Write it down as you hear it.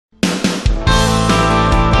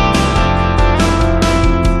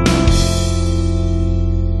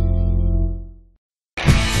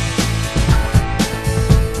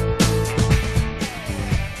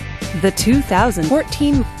the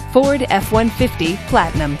 2014 Ford F-150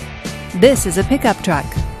 Platinum. This is a pickup truck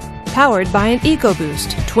powered by an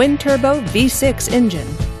EcoBoost twin-turbo V6 engine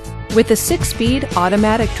with a 6-speed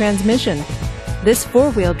automatic transmission. This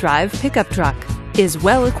four-wheel drive pickup truck is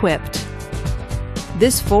well equipped.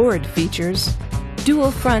 This Ford features dual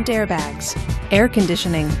front airbags, air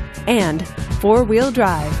conditioning, and four-wheel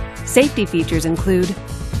drive. Safety features include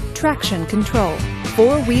traction control,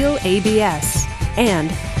 four-wheel ABS,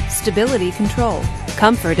 and stability control.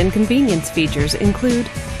 Comfort and convenience features include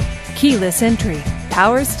keyless entry,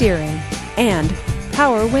 power steering, and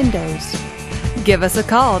power windows. Give us a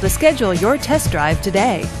call to schedule your test drive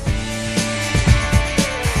today.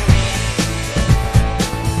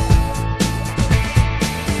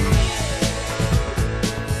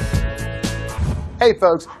 Hey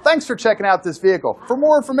folks, thanks for checking out this vehicle. For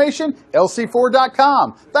more information,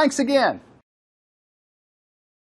 lc4.com. Thanks again.